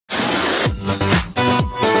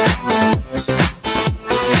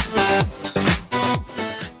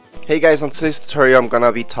Hey guys, on today's tutorial I'm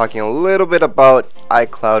gonna be talking a little bit about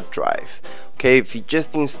iCloud Drive. Okay, if you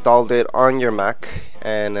just installed it on your Mac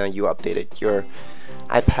and you updated your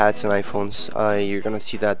iPads and iPhones, you're gonna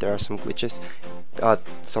see that there are some glitches.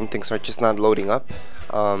 Some things are just not loading up.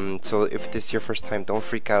 So if this is your first time, don't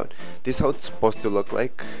freak out. This is how it's supposed to look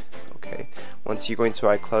like. Okay, once you go into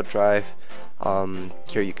iCloud Drive,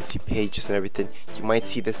 here you can see pages and everything. You might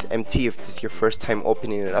see this empty if this is your first time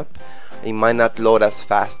opening it up. It might not load as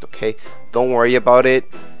fast. Okay, don't worry about it.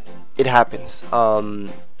 It happens.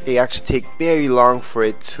 It actually takes very long for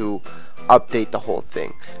it to update the whole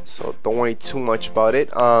thing, so don't worry too much about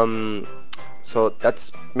it. So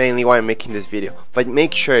that's mainly why I'm making this video. But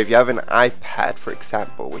make sure if you have an iPad, for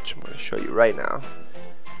example, which I'm going to show you right now.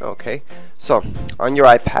 Okay, so on your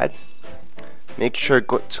iPad, make sure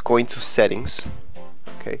to go into settings.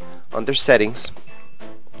 Okay, under settings,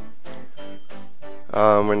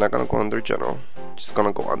 we're not gonna go under general, just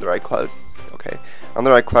gonna go under iCloud. Okay,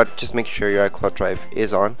 under iCloud, just make sure your iCloud Drive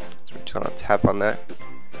is on, so we're just gonna tap on that.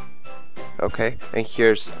 Okay, and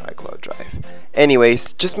here's iCloud Drive.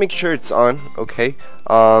 Anyways, just make sure it's on. Okay,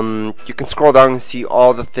 you can scroll down and see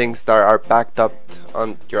all the things that are backed up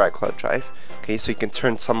on your iCloud Drive. Okay, so you can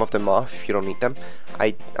turn some of them off if you don't need them.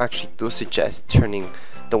 I actually do suggest turning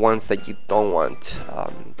the ones that you don't want.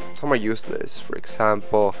 Some are useless. For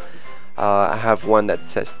example, I have one that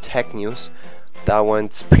says tech news. That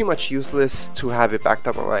one's pretty much useless to have it backed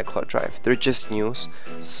up on my iCloud Drive. They're just news,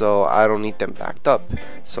 so I don't need them backed up.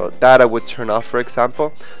 So that I would turn off, for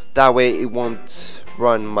example. That way it won't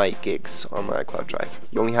run my gigs on my iCloud Drive.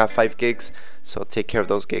 You only have 5 gigs, so take care of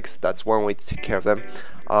those gigs. That's one way to take care of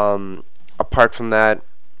them. Apart from that,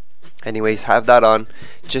 anyways, have that on.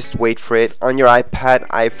 Just wait for it. On your iPad,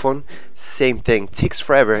 iPhone, same thing. Takes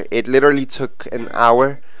forever. It literally took an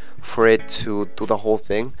hour for it to do the whole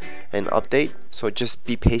thing and update, so just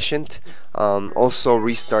be patient. Also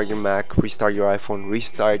restart your Mac, restart your iPhone,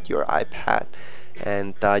 restart your iPad,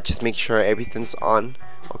 and just make sure everything's on.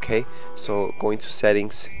 Okay, so go into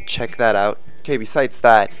settings, check that out. Okay, besides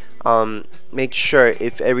that, make sure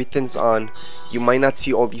if everything's on, you might not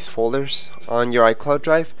see all these folders on your iCloud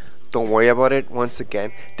Drive. Don't worry about it. Once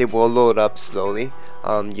again, they will load up slowly.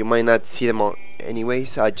 You might not see them all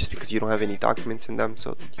anyways, just because you don't have any documents in them,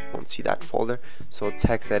 so you won't see that folder. So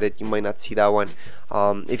text edit, you might not see that one.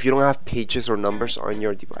 If you don't have pages or numbers on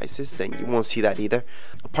your devices, then you won't see that either.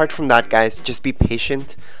 Apart from that, guys, just be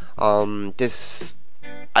patient. This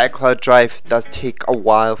iCloud Drive does take a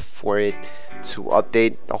while for it to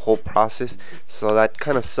update the whole process, so that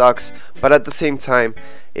kind of sucks, but at the same time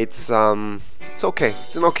it's okay.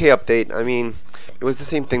 It's an okay update. I mean, it was the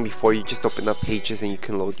same thing before. You just open up pages and you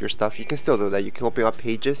can load your stuff. You can still do that. You can open up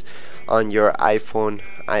pages on your iPhone,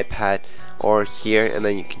 iPad, or here, and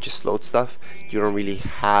then you can just load stuff. You don't really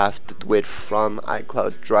have to do it from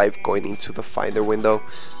iCloud Drive going into the Finder window.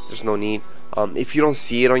 There's no need. If you don't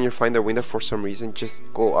see it on your Finder window for some reason,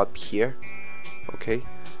 just go up here, okay,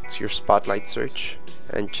 to your Spotlight search,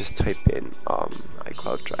 and just type in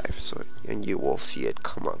iCloud Drive, and you will see it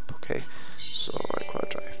come up. Okay, so iCloud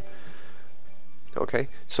Drive. Okay,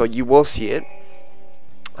 so you will see it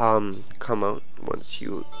come out once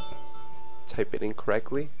you type it in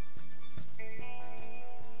correctly.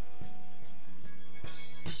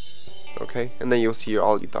 Okay, and then you'll see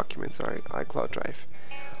all your documents are iCloud Drive.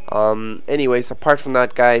 Anyways, apart from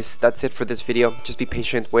that, guys, that's it for this video. Just be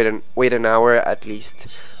patient. Wait an hour at least.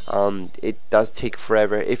 It does take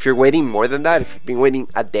forever. If you're waiting more than that, if you've been waiting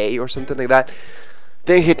a day or something like that,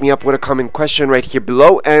 then hit me up with a comment question right here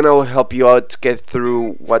below, and I will help you out to get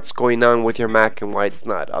through what's going on with your Mac and why it's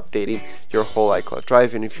not updating your whole iCloud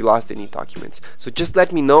Drive, and if you lost any documents. So just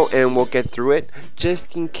let me know and we'll get through it.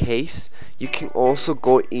 Just in case, you can also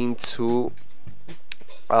go into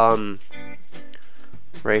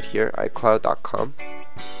right here, iCloud.com,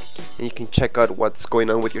 and you can check out what's going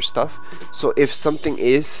on with your stuff. So if something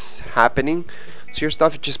is happening to your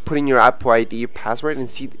stuff, just put in your Apple ID, your password, and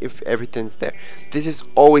see if everything's there. This is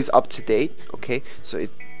always up to date. Okay, so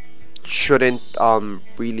it shouldn't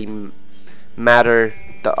really matter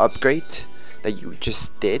the upgrade that you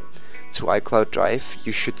just did to iCloud Drive.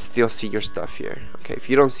 You should still see your stuff here. Okay, if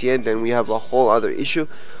you don't see it, then we have a whole other issue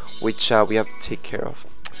which we have to take care of.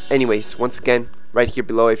 Anyways, once again, right here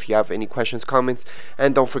below if you have any questions, comments,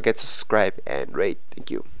 and don't forget to subscribe and rate.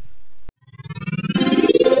 Thank you.